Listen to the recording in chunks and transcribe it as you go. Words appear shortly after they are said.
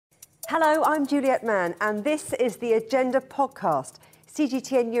Hello, I'm Juliet Mann, and this is the Agenda podcast,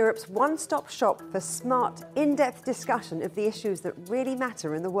 CGTN Europe's one-stop shop for smart, in-depth discussion of the issues that really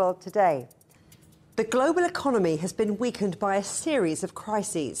matter in the world today. The global economy has been weakened by a series of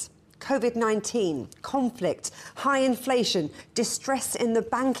crises. COVID-19, conflict, high inflation, distress in the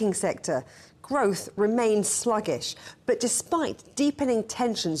banking sector. Growth remains sluggish, but despite deepening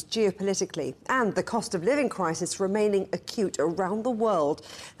tensions geopolitically and the cost of living crisis remaining acute around the world,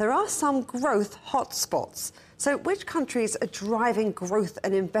 there are some growth hotspots. So which countries are driving growth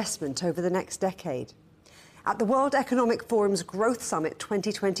and investment over the next decade? At the World Economic Forum's Growth Summit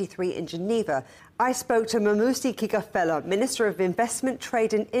 2023 in Geneva, I spoke to Mmusi Kgafela, Minister of Investment,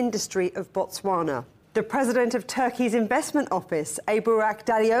 Trade and Industry of Botswana, the President of Turkey's Investment Office, Burak,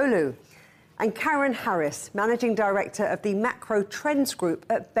 Dağlioğlu, and Karen Harris, Managing Director of the Macro Trends Group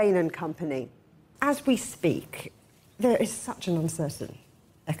at Bain & Company. As we speak, there is such an uncertain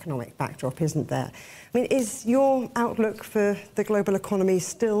economic backdrop, isn't there? I mean, is your outlook for the global economy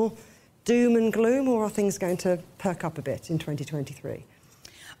still doom and gloom, or are things going to perk up a bit in 2023?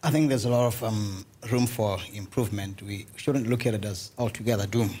 I think there's a lot of room for improvement. We shouldn't look at it as altogether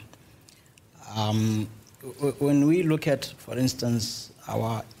doom. When we look at, for instance,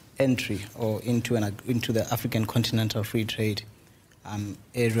 our entry into the African Continental Free Trade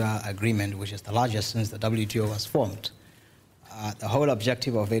Area Agreement, which is the largest since the WTO was formed. The whole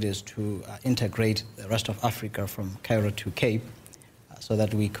objective of it is to integrate the rest of Africa from Cairo to Cape so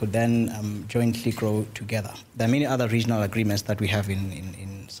that we could then jointly grow together. There are many other regional agreements that we have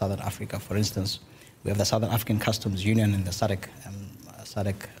in Southern Africa. For instance, we have the Southern African Customs Union and the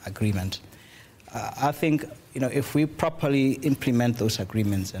SADC agreement. I think, if we properly implement those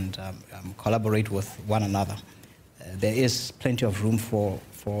agreements and collaborate with one another, there is plenty of room for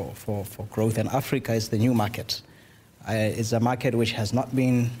growth. And Africa is the new market. It's a market which has not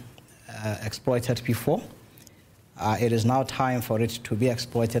been exploited before. It is now time for it to be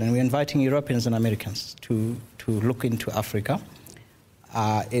exploited, and we're inviting Europeans and Americans to look into Africa.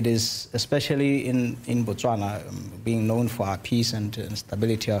 It is, especially in Botswana, being known for our peace and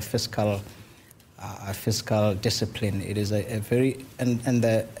stability, our fiscal discipline. It is a very and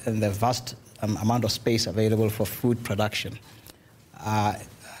the vast amount of space available for food production,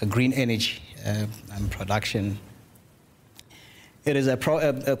 green energy production. It is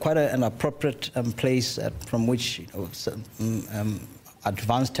quite an appropriate place from which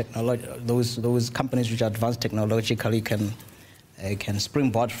advanced technology, those companies which are advanced technologically can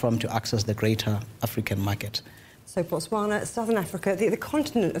springboard from to access the greater African market. So Botswana, Southern Africa, the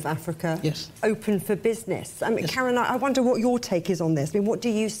continent of Africa, yes, open for business. Yes. Karen, I wonder what your take is on this. I mean, what do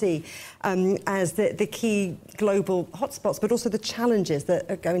you see as the key global hotspots, but also the challenges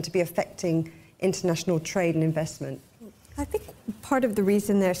that are going to be affecting international trade and investment? I think part of the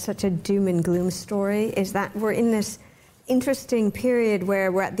reason there's such a doom and gloom story is that we're in this interesting period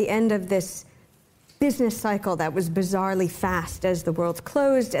where we're at the end of this business cycle that was bizarrely fast as the world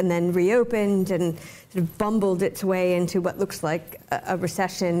closed and then reopened and sort of bumbled its way into what looks like a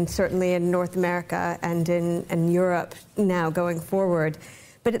recession, certainly in North America and in Europe now going forward.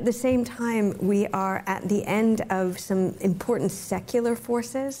 But at the same time, we are at the end of some important secular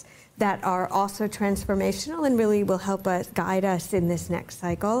forces that are also transformational and really will help us guide us in this next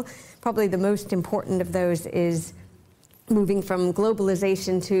cycle. Probably the most important of those is moving from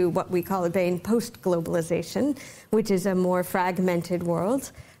globalization to what we call at Bain post-globalization, which is a more fragmented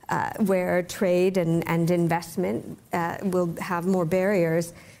world where trade and investment will have more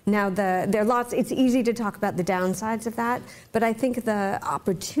barriers. Now, there are lots. It's easy to talk about the downsides of that, but I think the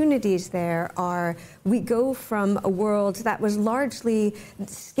opportunities there are we go from a world that was largely,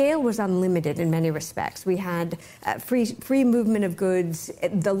 scale was unlimited in many respects. We had free movement of goods.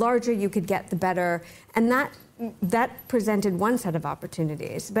 The larger you could get, the better, and that presented one set of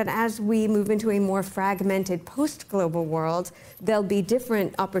opportunities. But as we move into a more fragmented post-global world, there'll be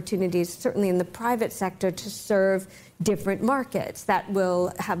different opportunities, certainly in the private sector, to serve different markets that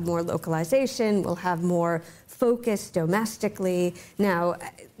will have more localization, will have more focus domestically. Now,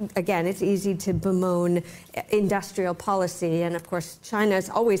 again, it's easy to bemoan industrial policy, and of course, China's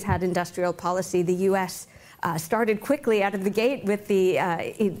always had industrial policy. The US started quickly out of the gate with the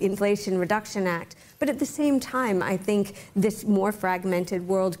Inflation Reduction Act. But at the same time, I think this more fragmented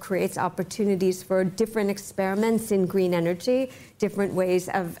world creates opportunities for different experiments in green energy, different ways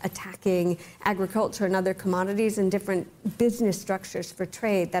of attacking agriculture and other commodities, and different business structures for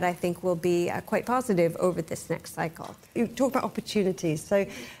trade that I think will be quite positive over this next cycle. You talk about opportunities. So,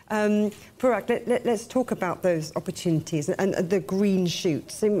 Burak, let's talk about those opportunities and the green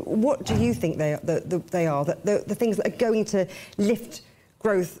shoots. What do you think they are, the things that are going to lift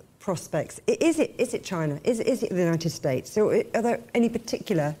growth prospects? Is it China? Is it the United States? So are there any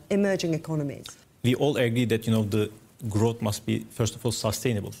particular emerging economies? We all agree that, you know, the growth must be, first of all,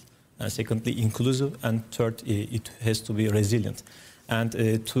 sustainable, and secondly, inclusive, and third, it has to be resilient. And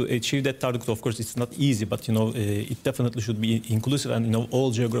to achieve that target, of course, it's not easy, but, you know, it definitely should be inclusive, and, you know,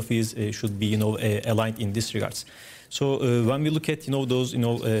 all geographies should be, you know, aligned in this regards. So when we look at, you know, those, you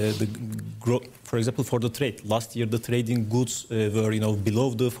know, the growth, for example, for the trade, last year the trading goods were, you know, below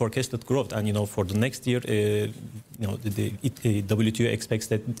the forecasted growth, and, you know, for the next year, you know, WTO expects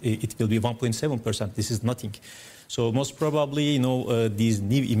that it will be 1.7%. This is nothing. So most probably, you know, these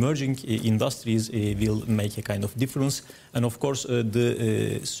new emerging industries will make a kind of difference, and of course,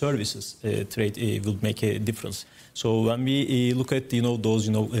 the services trade will make a difference. So when we look at, you know, those,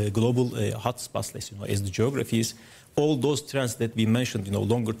 you know, global hotspots, you know, as the geographies, all those trends that we mentioned, you know,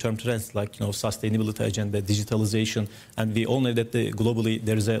 longer-term trends like, you know, sustainability agenda, digitalization, and we all know that globally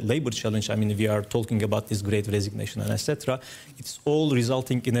there is a labor challenge. I mean, we are talking about this great resignation and etc. It's all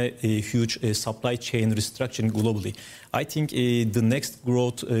resulting in a huge supply chain restructuring globally. I think the next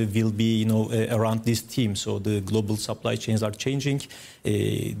growth will be, you know, around this theme. So the global supply chains are changing.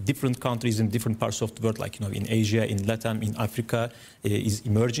 Different countries in different parts of the world, like, you know, in Asia, in Latin, in Africa, is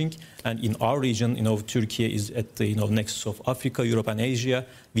emerging. And in our region, you know, Türkiye is at the, you know, nexus of Africa, Europe, and Asia.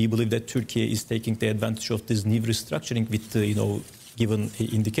 We believe that Türkiye is taking the advantage of this new restructuring with, you know, given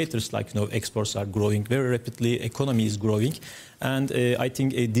indicators like, you know, exports are growing very rapidly, economy is growing, and I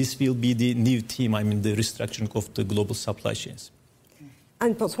think this will be the new theme. I mean, the restructuring of the global supply chains.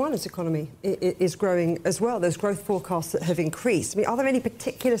 And Botswana's economy is growing as well. There's growth forecasts that have increased. I mean, are there any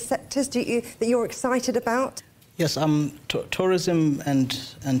particular sectors that you're excited about? Yes, tourism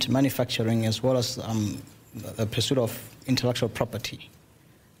and manufacturing, as well as the pursuit of intellectual property,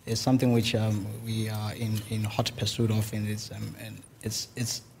 is something which we are in hot pursuit of, and it's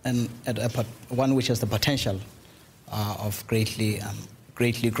one which has the potential of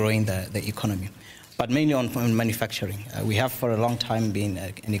greatly growing the economy, but mainly on manufacturing. We have for a long time been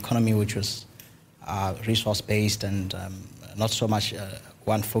an economy which was resource-based and not so much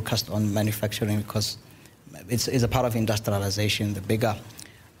one focused on manufacturing, because it's a part of industrialization. The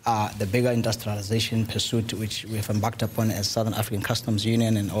bigger industrialization pursuit which we have embarked upon as Southern African Customs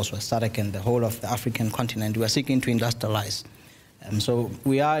Union and also as SADC and the whole of the African continent, we are seeking to industrialize. So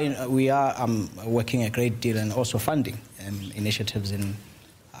we are working a great deal and also funding initiatives in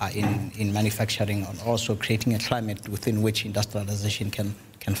manufacturing, and also creating a climate within which industrialization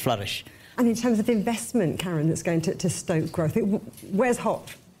can flourish. And in terms of investment, Karen, that's going to stoke growth, where's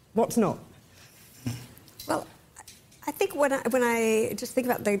hot? What's not? Well, I think when I just think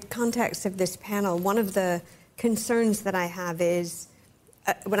about the context of this panel, one of the concerns that I have is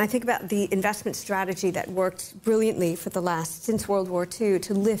when I think about the investment strategy that worked brilliantly since World War II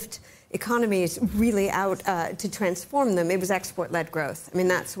to lift economies really out to transform them, it was export-led growth. I mean,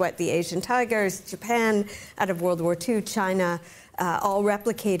 that's what the Asian tigers, Japan out of World War II, China, all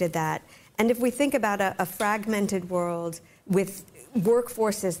replicated that. And if we think about a fragmented world with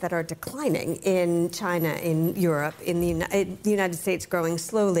workforces that are declining in China, in Europe, in the United States growing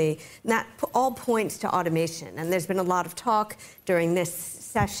slowly, that all points to automation. And there's been a lot of talk during this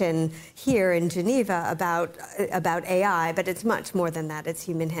session here in Geneva about AI, but it's much more than that. It's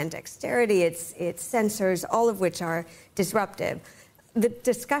human hand dexterity, it's sensors, all of which are disruptive. The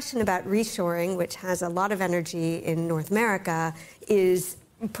discussion about reshoring, which has a lot of energy in North America, is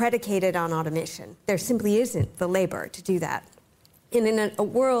predicated on automation. There simply isn't the labor to do that. And in a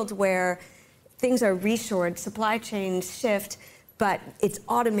world where things are reshored, supply chains shift, but it's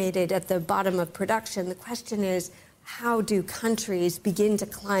automated at the bottom of production, the question is, how do countries begin to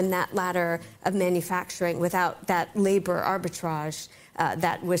climb that ladder of manufacturing without that labor arbitrage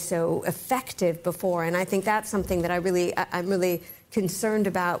that was so effective before? And I think that's something that I'm really concerned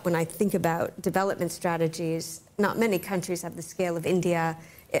about when I think about development strategies. Not many countries have the scale of India,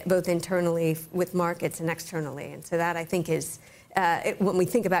 both internally with markets and externally. And so that, I think, is when we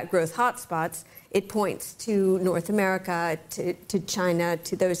think about growth hotspots, it points to North America, to China,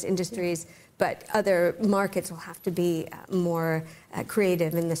 to those industries, but other markets will have to be more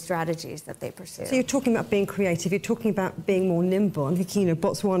creative in the strategies that they pursue. So you're talking about being creative, you're talking about being more nimble. I'm thinking,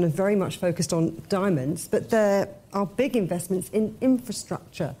 Botswana is very much focused on diamonds, but there are big investments in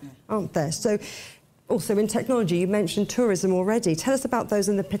infrastructure, aren't there? So also in technology, you mentioned tourism already. Tell us about those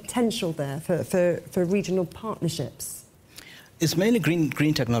and the potential there for regional partnerships. It's mainly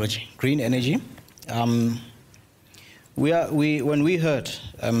green technology, green energy. When we heard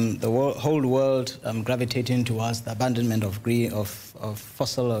the whole world gravitating towards the abandonment of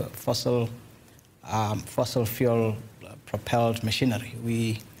fossil fuel propelled machinery,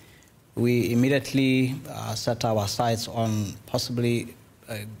 we we immediately set our sights on possibly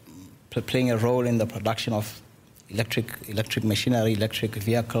playing a role in the production of electric machinery, electric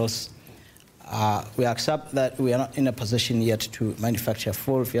vehicles. We accept that we are not in a position yet to manufacture a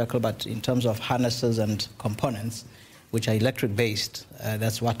full vehicle, but in terms of harnesses and components, which are electric-based,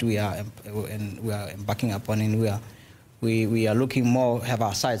 that's what we are embarking upon, and we are looking more, have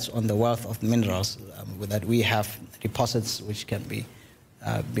our sights on the wealth of minerals that we have deposits which can be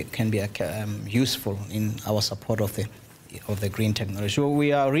useful in our support of the green technology. So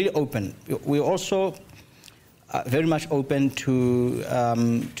we are really open. We also very much open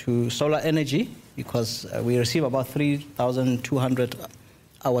to solar energy, because we receive about 3,200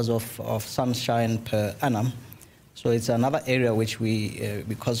 hours of sunshine per annum. So it's another area which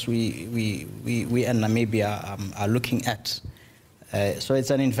because we and Namibia are looking at. So it's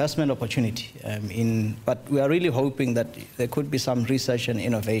an investment opportunity. But we are really hoping that there could be some research and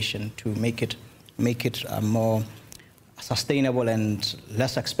innovation to make it more sustainable and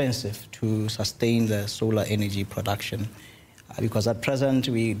less expensive to sustain the solar energy production. Because at present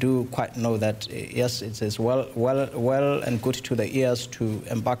we do quite know that yes, it is well and good to the ears to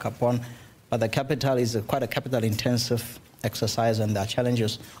embark upon, but the capital is quite a capital-intensive exercise, and there are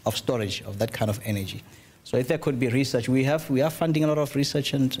challenges of storage of that kind of energy. So if there could be research, we are funding a lot of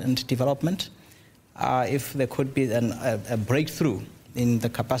research and development. If there could be a breakthrough in the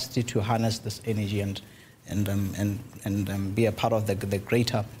capacity to harness this energy and be a part of the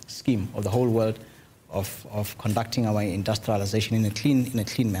greater scheme of the whole world of conducting our industrialization in a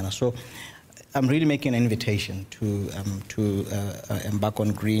clean manner. So I'm really making an invitation to embark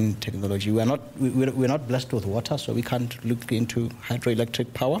on green technology. We're not blessed with water, so we can't look into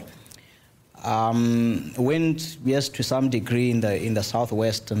hydroelectric power. Wind, yes, to some degree in the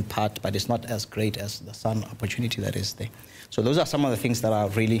southwestern part, but it's not as great as the sun opportunity that is there. So those are some of the things that are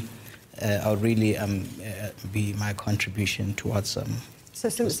really be my contribution towards. So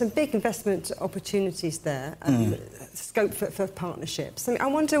some big investment opportunities there, scope for partnerships. I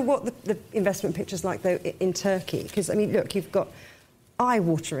wonder what the investment picture's like, though, in Turkey. Because, I mean, look, you've got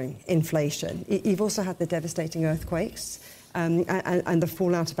eye-watering inflation. You've also had the devastating earthquakes and the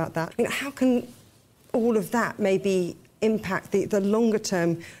fallout about that. I mean, how can all of that maybe impact the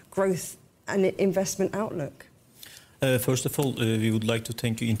longer-term growth and investment outlook? First of all, we would like to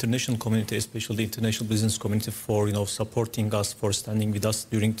thank you, international community, especially the international business community, for supporting us, for standing with us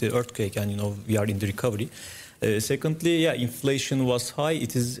during the earthquake, and we are in the recovery. Secondly, yeah, inflation was high.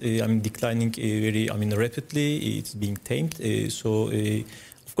 It is, declining very, rapidly. It's being tamed.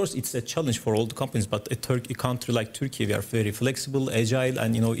 Of course, it's a challenge for all the companies. But a country like Turkey, we are very flexible, agile,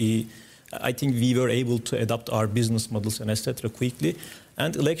 and I think we were able to adapt our business models and etc. quickly.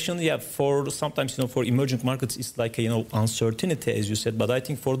 And election, yeah, sometimes for emerging markets, it's like uncertainty, as you said. But I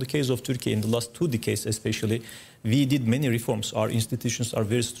think for the case of Turkey, in the last 2 decades especially, we did many reforms. Our institutions are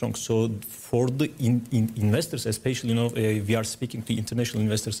very strong. So for the investors, especially, we are speaking to international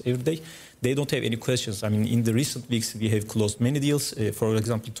investors every day. They don't have any questions. I mean, in the recent weeks, we have closed many deals. For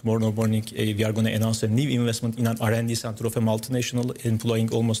example, tomorrow morning, we are going to announce a new investment in an R&D center of a multinational,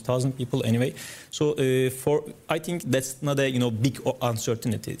 employing almost 1,000 people anyway. So I think that's not a big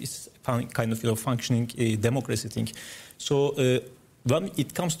uncertainty. It's kind of functioning democracy thing. So when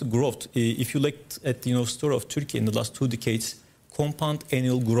it comes to growth, if you look at the story of Turkey in the last 2 decades, compound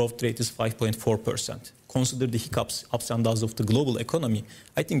annual growth rate is 5.4%. Consider the hiccups, ups and downs of the global economy.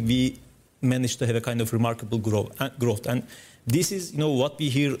 I think we managed to have a kind of remarkable growth. And this is what we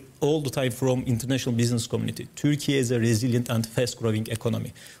hear all the time from international business community. Turkey is a resilient and fast-growing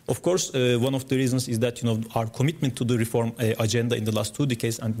economy. Of course, one of the reasons is that our commitment to the reform agenda in the last 2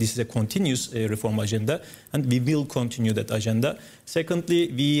 decades, and this is a continuous reform agenda, and we will continue that agenda.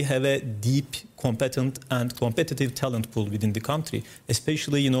 Secondly, we have a deep, competent and competitive talent pool within the country,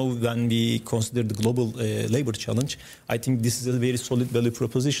 especially when we consider the global labor challenge. I think this is a very solid value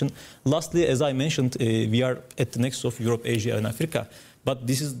proposition. Lastly, as I mentioned, we are at the nexus of Europe, Asia, and Africa. But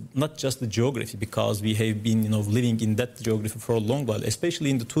this is not just the geography, because we have been living in that geography for a long while. Especially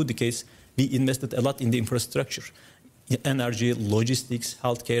in the 2 decades, we invested a lot in the infrastructure, energy, logistics,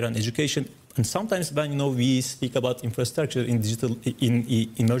 healthcare, and education. And sometimes when we speak about infrastructure in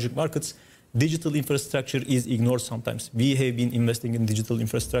emerging markets, digital infrastructure is ignored sometimes. We have been investing in digital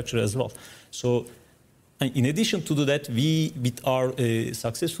infrastructure as well. So in addition to that, with our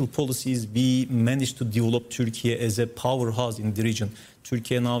successful policies, we managed to develop Turkey as a powerhouse in the region.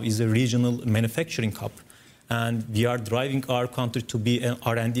 Turkey now is a regional manufacturing hub. and we are driving our country to be an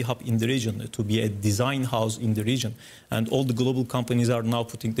R&D hub in the region, to be a design house in the region. And all the global companies are now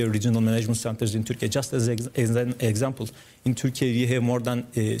putting their regional management centers in Turkey. Just as an example, in Turkey we have more than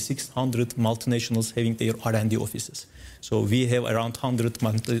 600 multinationals having their R&D offices. So we have around 100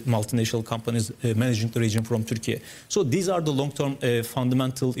 multinational companies managing the region from Turkey. So these are the long-term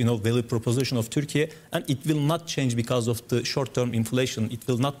fundamental, value proposition of Turkey, and it will not change because of the short-term inflation. It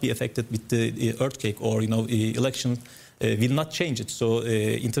will not be affected with the earthquake or election. Will not change it. So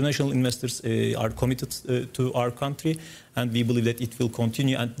international investors are committed to our country, and we believe that it will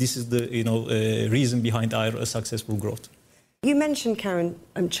continue. And this is the reason behind our successful growth. You mentioned, Karen,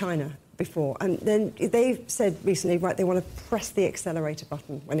 China before, and then they've said recently, right, they want to press the accelerator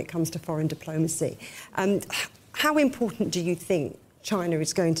button when it comes to foreign diplomacy. How important do you think China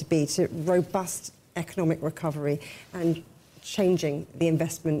is going to be to robust economic recovery and changing the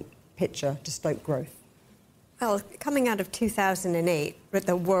investment picture to stoke growth? Well, coming out of 2008,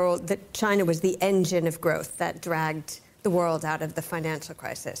 that China was the engine of growth that dragged the world out of the financial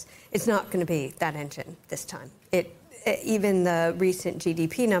crisis. It's not going to be that engine this time. Even the recent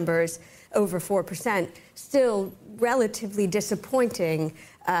GDP numbers, over 4%, still relatively disappointing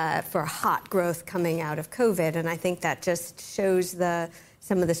for hot growth coming out of COVID. And I think that just shows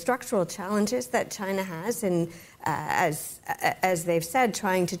some of the structural challenges that China has, and as they've said,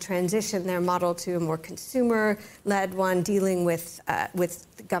 trying to transition their model to a more consumer-led one, dealing with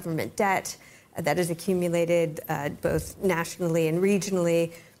government debt that is accumulated both nationally and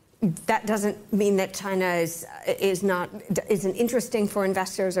regionally. That doesn't mean that China isn't interesting for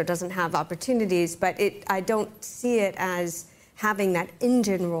investors or doesn't have opportunities, but I don't see it as having that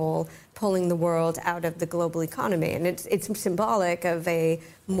engine role pulling the world out of the global economy. And it's symbolic of a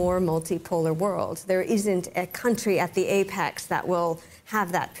more multipolar world. There isn't a country at the apex that will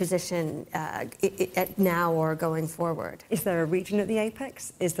have that position now or going forward. Is there a region at the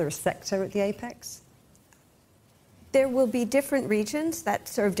apex? Is there a sector at the apex? There will be different regions that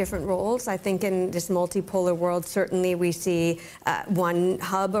serve different roles. I think in this multipolar world, certainly we see one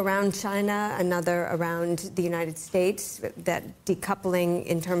hub around China, another around the United States. That decoupling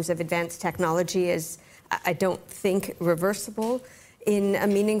in terms of advanced technology is, I don't think, reversible in a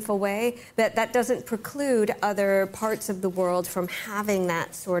meaningful way. That doesn't preclude other parts of the world from having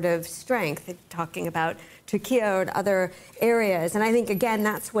that sort of strength, talking about Türkiye or other areas. And I think, again,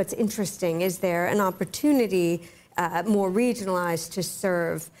 that's what's interesting. Is there an opportunity more regionalized to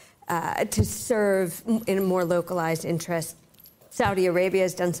serve in a more localized interest? Saudi Arabia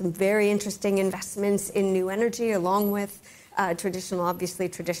has done some very interesting investments in new energy, along with traditional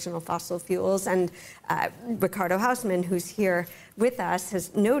fossil fuels. And Ricardo Hausmann, who's here with us,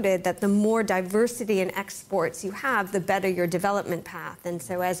 has noted that the more diversity in exports you have, the better your development path. And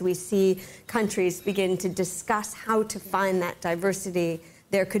so as we see countries begin to discuss how to find that diversity,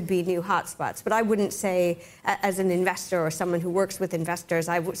 there could be new hotspots. But I wouldn't say, as an investor or someone who works with investors,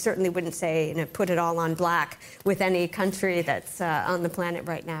 I certainly wouldn't say, put it all on black with any country that's on the planet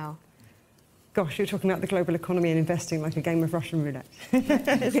right now. Gosh, you're talking about the global economy and investing like a game of Russian roulette.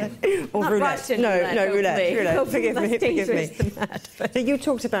 Or Not roulette. Russian roulette. No, roulette. Forgive me. That, so you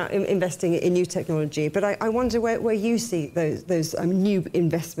talked about investing in new technology, but I wonder where you see those new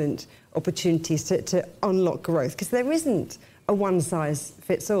investment opportunities to unlock growth, because there isn't a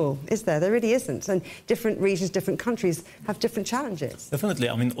one-size-fits-all, is there? There really isn't. And different regions, different countries have different challenges. Definitely.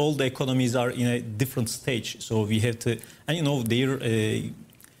 I mean, all the economies are in a different stage. So we have to, and their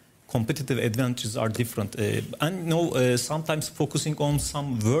competitive advantages are different. Sometimes focusing on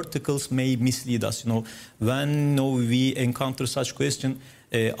some verticals may mislead us. When we encounter such question,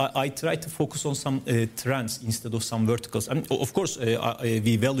 I try to focus on some trends instead of some verticals. And of course,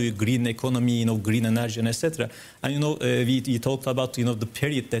 we value green economy, green energy, and etc. And we talked about the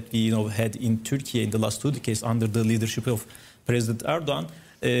period that we had in Turkey in the last 2 decades under the leadership of President Erdogan.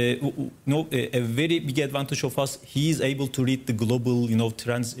 A very big advantage of us, he is able to read the global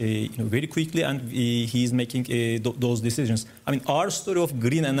trends very quickly, and he is making those decisions. I mean, our story of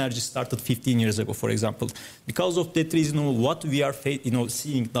green energy started 15 years ago, for example. Because of that reason, what we are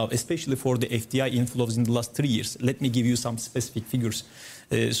seeing now, especially for the FDI inflows in the last 3 years. Let me give you some specific figures.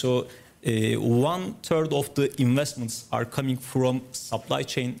 1/3 of the investments are coming from supply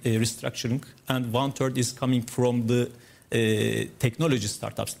chain restructuring, and 1/3 is coming from the technology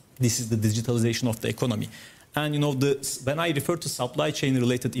startups. This is the digitalization of the economy. And when I refer to supply chain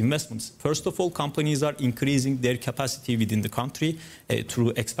related investments, first of all, companies are increasing their capacity within the country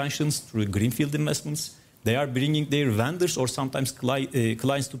through expansions, through greenfield investments. They are bringing their vendors or sometimes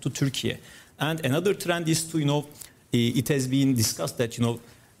clients to Turkey. And another trend is to, it has been discussed that,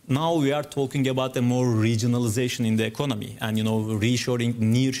 now we are talking about a more regionalization in the economy, and reshoring,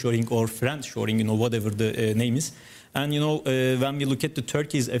 nearshoring, or friendshoring, whatever the name is. And when we look at the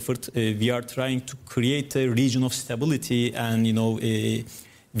Turkey's effort, we are trying to create a region of stability, and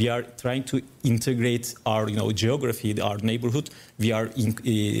we are trying to integrate our geography, our neighborhood. We are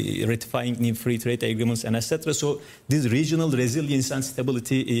ratifying new free trade agreements and etc. So this regional resilience and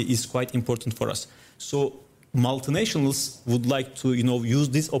stability is quite important for us. So multinationals would like to use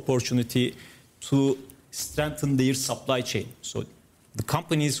this opportunity to strengthen their supply chain. So the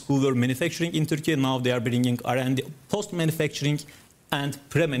companies who were manufacturing in Turkey, now they are bringing R&D, post-manufacturing and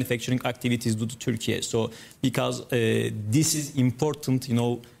pre-manufacturing activities to Turkey. So because this is important,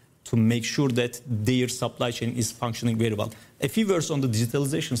 to make sure that their supply chain is functioning very well. A few words on the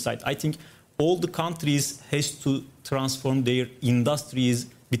digitalization side. I think all the countries has to transform their industries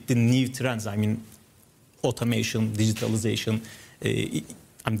with the new trends. I mean, automation, digitalization.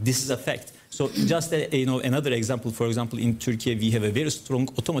 This is a fact. So just another example, for example, in Turkey, we have a very strong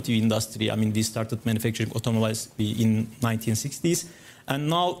automotive industry. I mean, we started manufacturing automobiles in 1960s. And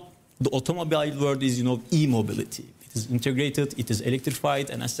now the automobile world is, e-mobility. It is integrated, it is electrified,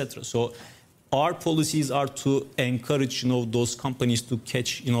 and etc. So our policies are to encourage, those companies to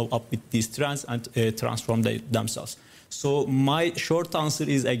catch, up with these trends and transform themselves. So my short answer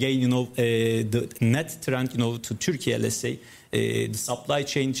is, again, the net trend, to Turkey, let's say, the supply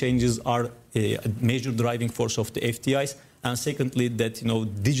chain changes are a major driving force of the FDIs. And secondly, that,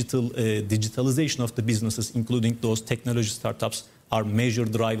 digitalization of the businesses, including those technology startups, are major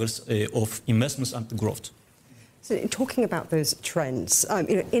drivers of investments and growth. So talking about those trends,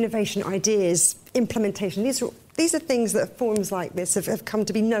 innovation, ideas, implementation, these are things that forums like this have come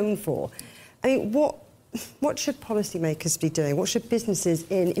to be known for. I mean, what should policymakers be doing? What should businesses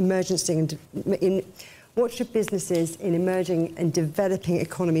in emerging and developing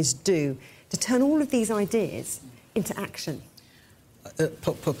economies do to turn all of these ideas into action?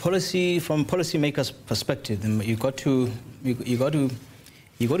 From policymakers' perspective, you got to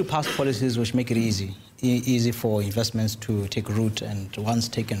pass policies which make it easy for investments to take root, and once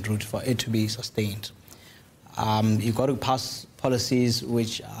taken root, for it to be sustained. You got to pass policies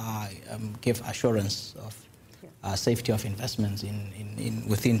which give assurance of safety of investments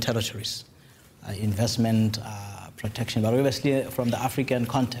within territories, investment protection. But obviously, from the African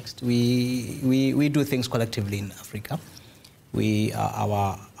context, we do things collectively in Africa.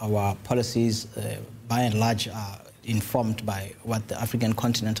 Our policies, by and large, are informed by what the African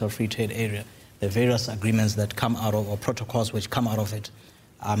Continental Free Trade Area, the various agreements that come out of, or protocols which come out of it,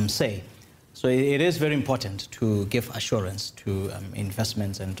 say. So it is very important to give assurance to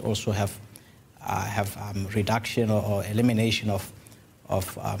investments, and also have reduction or elimination of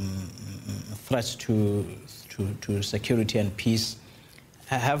threats to security and peace.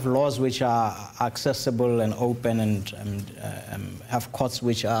 Have laws which are accessible and open, and have courts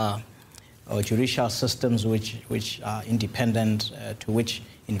which are, or judicial systems which are independent, to which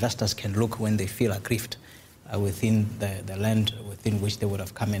investors can look when they feel aggrieved within the land within which they would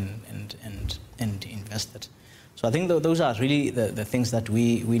have come in and invested. So I think those are really the things that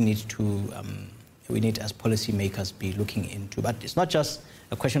we need as policymakers be looking into. But it's not just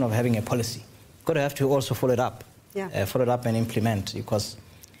a question of having a policy. You've got to have to also follow it up. Yeah. Follow it up and implement, because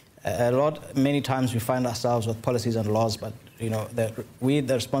many times we find ourselves with policies and laws, but we,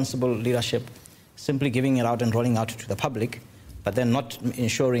 the responsible leadership, simply giving it out and rolling out to the public, but then not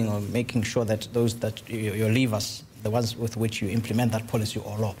ensuring or making sure that those that your levers, the ones with which you implement that policy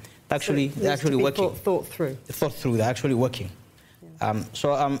or law, they're actually working. Thought through. Thought through. They're actually working. Yeah.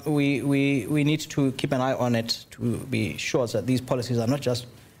 We need to keep an eye on it to be sure that these policies are not just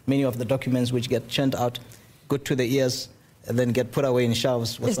many of the documents which get churned out, good to the ears, and then get put away in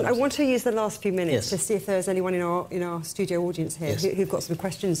shelves. Listen, I want to use the last few minutes to see if there's anyone in our studio audience here who've got some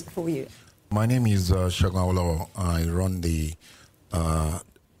questions for you. My name is Dağlioğlu. I run the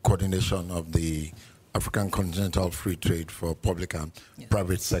coordination of the African Continental Free Trade for public and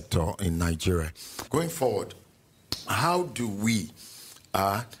private sector in Nigeria. Going forward, how do we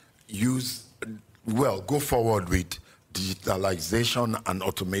go forward with digitalization and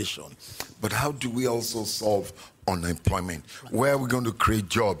automation, but how do we also solve unemployment? Where are we going to create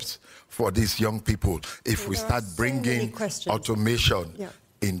jobs for these young people if we start bringing automation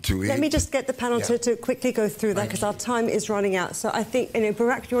into it? Let me just get the panel to quickly go through that, because our time is running out. So I think,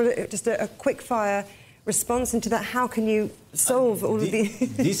 Burak, do you want just a quick fire response into that? How can you solve all of these?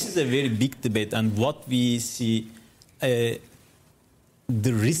 This is a very big debate, and what we see, the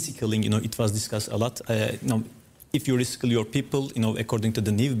reskilling, it was discussed a lot. If you reskill your people, according to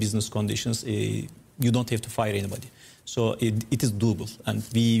the new business conditions, you don't have to fire anybody. So it is doable, and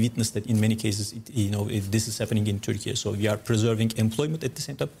we witnessed that in many cases. This is happening in Turkey. So we are preserving employment at the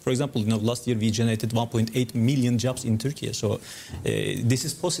same time. For example, last year we generated 1.8 million jobs in Turkey. So this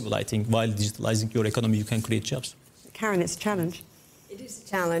is possible, I think. While digitalizing your economy, you can create jobs. Karen, it's a challenge. It is a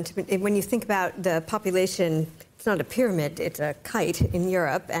challenge. When you think about the population, it's not a pyramid, it's a kite in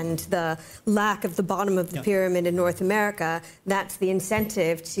Europe, and the lack of the bottom of the pyramid in North America, that's the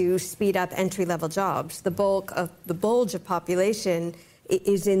incentive to speed up entry-level jobs. The bulge of population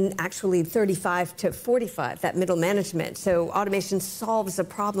is in actually 35 to 45, that middle management. So automation solves the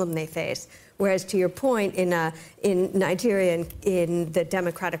problem they face. Whereas, to your point, in Nigeria and in the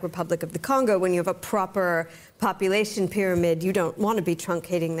Democratic Republic of the Congo, when you have a proper population pyramid, you don't want to be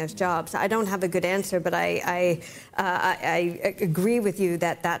truncating those jobs. I don't have a good answer, but I agree with you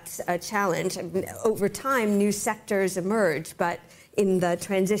that that's a challenge. Over time, new sectors emerge, but in the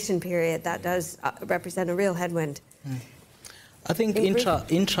transition period, that does represent a real headwind. I think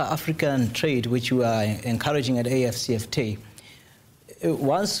intra-African trade, which we are encouraging at AFCFTA,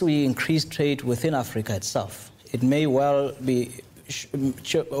 once we increase trade within Africa itself, it may well be,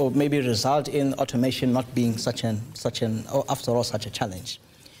 or maybe result in automation not being such a challenge.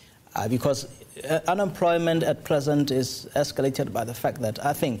 Because unemployment at present is escalated by the fact that,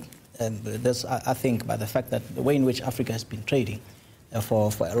 by the fact that the way in which Africa has been trading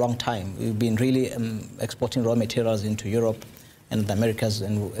for a long time. We've been really exporting raw materials into Europe and the Americas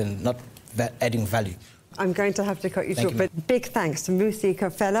and not adding value. I'm going to have to cut you short, but big thanks to Mmusi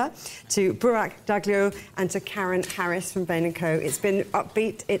Kgafela, to Burak Dağlioğlu, and to Karen Harris from Bain & Co. It's been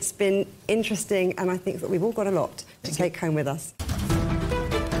upbeat, it's been interesting, and I think that we've all got a lot to take home with us.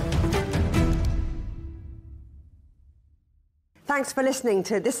 Thanks for listening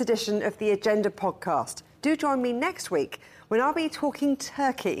to this edition of the Agenda podcast. Do join me next week when I'll be talking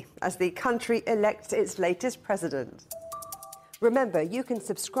Turkey as the country elects its latest president. Remember, you can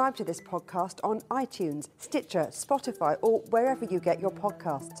subscribe to this podcast on iTunes, Stitcher, Spotify, or wherever you get your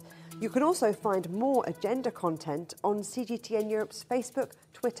podcasts. You can also find more agenda content on CGTN Europe's Facebook,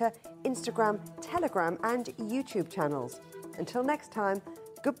 Twitter, Instagram, Telegram, and YouTube channels. Until next time,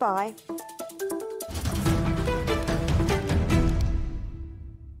 goodbye.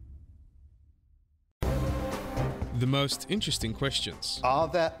 The most interesting questions. Are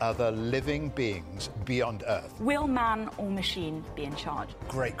there other living beings beyond Earth? Will man or machine be in charge?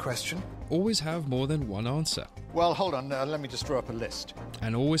 Great question. Always have more than one answer. Well, hold on, let me just draw up a list.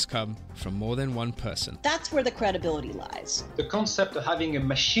 And always come from more than one person. That's where the credibility lies. The concept of having a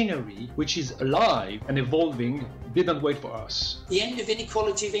machinery which is alive and evolving didn't wait for us. The end of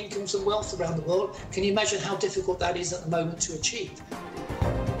inequality of incomes and wealth around the world, can you imagine how difficult that is at the moment to achieve?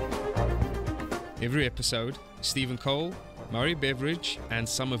 Every episode, Stephen Cole, Murray Beveridge, and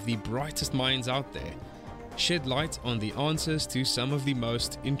some of the brightest minds out there shed light on the answers to some of the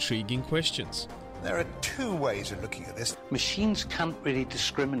most intriguing questions. There are two ways of looking at this. Machines can't really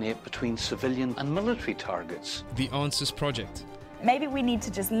discriminate between civilian and military targets. The Answers Project. Maybe we need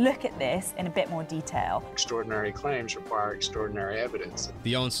to just look at this in a bit more detail. Extraordinary claims require extraordinary evidence.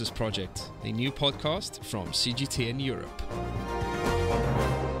 The Answers Project, a new podcast from CGTN Europe.